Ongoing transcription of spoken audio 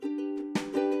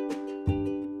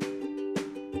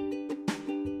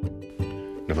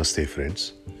Namaste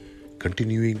friends,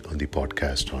 continuing on the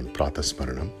podcast on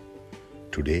Pratasmaranam,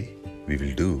 today we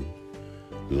will do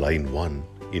line 1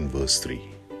 in verse 3.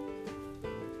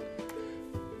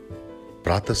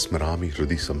 Pratasmarami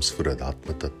hrudi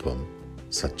samsfuradatmatattvam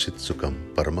satchit sukham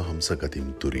paramahamsa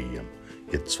gatim turiyam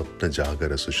yat swapna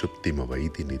jagara sushuptima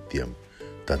vaiti nityam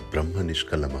tad brahma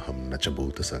nishkalamaham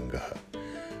nachabhuta sangaha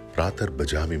pratar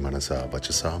bhajami manasa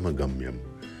vachasama gamyam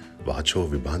vacho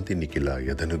vibhanti nikila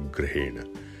yadanugrahena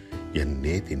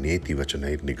yanneti neti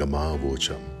vachanair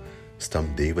nigamavocham stam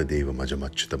deva deva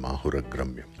majamachyuta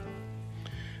mahuragramyam.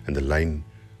 And the line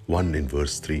 1 in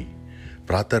verse 3,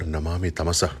 pratar namami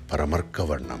tamasah paramarka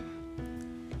varnam.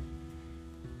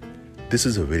 This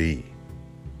is a very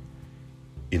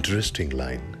interesting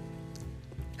line,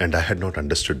 and I had not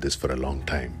understood this for a long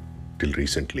time till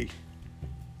recently.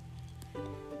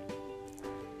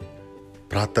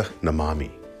 Pratah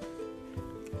namami,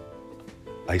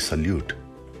 I salute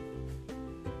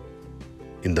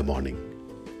in the morning.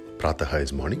 Prataha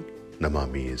is morning,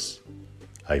 namami is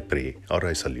I pray or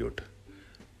I salute.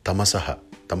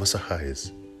 Tamasaha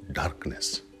is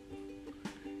darkness.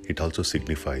 It also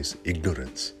signifies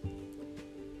ignorance.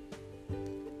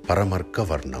 Paramarka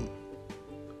varnam,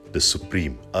 the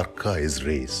supreme, arka is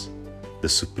rays, the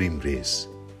supreme rays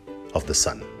of the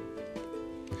sun.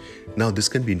 Now this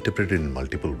can be interpreted in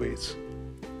multiple ways.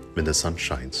 When the sun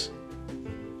shines,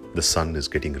 the sun is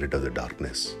getting rid of the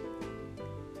darkness.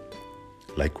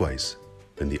 Likewise,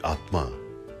 when the Atma,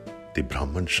 the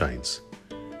Brahman shines,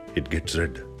 it gets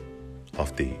rid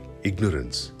of the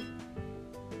ignorance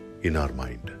in our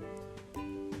mind.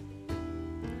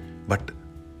 But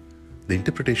the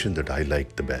interpretation that I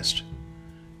like the best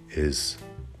is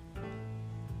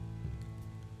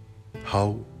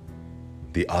how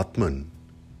the Atman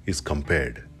is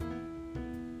compared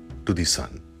to the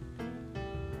sun.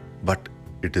 But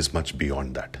it is much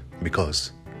beyond that,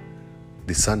 because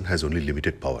the sun has only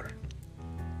limited power.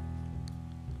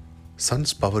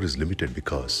 Sun's power is limited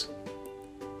because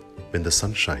when the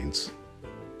sun shines,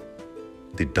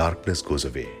 the darkness goes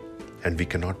away and we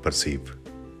cannot perceive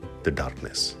the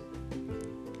darkness.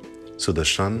 So the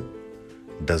sun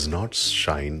does not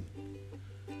shine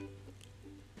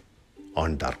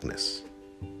on darkness.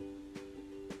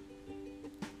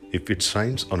 If it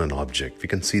shines on an object, we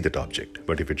can see that object.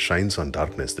 But if it shines on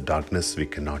darkness, the darkness we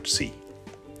cannot see.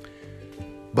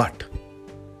 But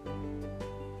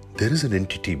there is an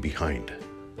entity behind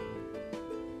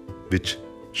which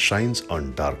shines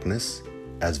on darkness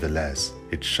as well as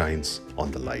it shines on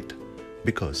the light.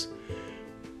 Because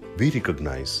we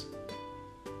recognize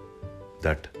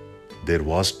that there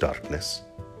was darkness,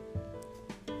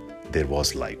 there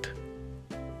was light.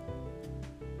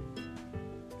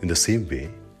 In the same way,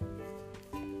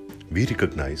 we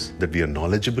recognize that we are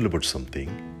knowledgeable about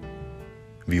something,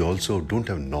 we also don't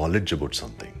have knowledge about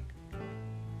something.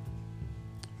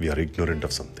 We are ignorant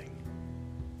of something.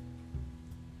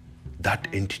 That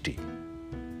entity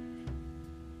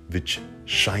which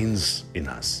shines in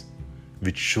us,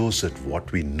 which shows that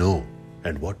what we know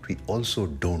and what we also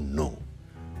don't know,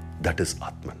 that is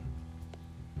Atman.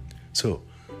 So,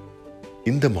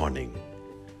 in the morning,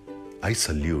 I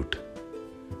salute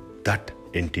that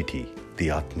entity,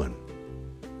 the Atman,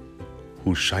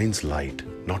 who shines light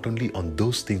not only on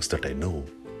those things that I know,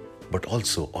 but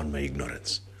also on my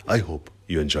ignorance. I hope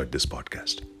you enjoyed this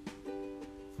podcast.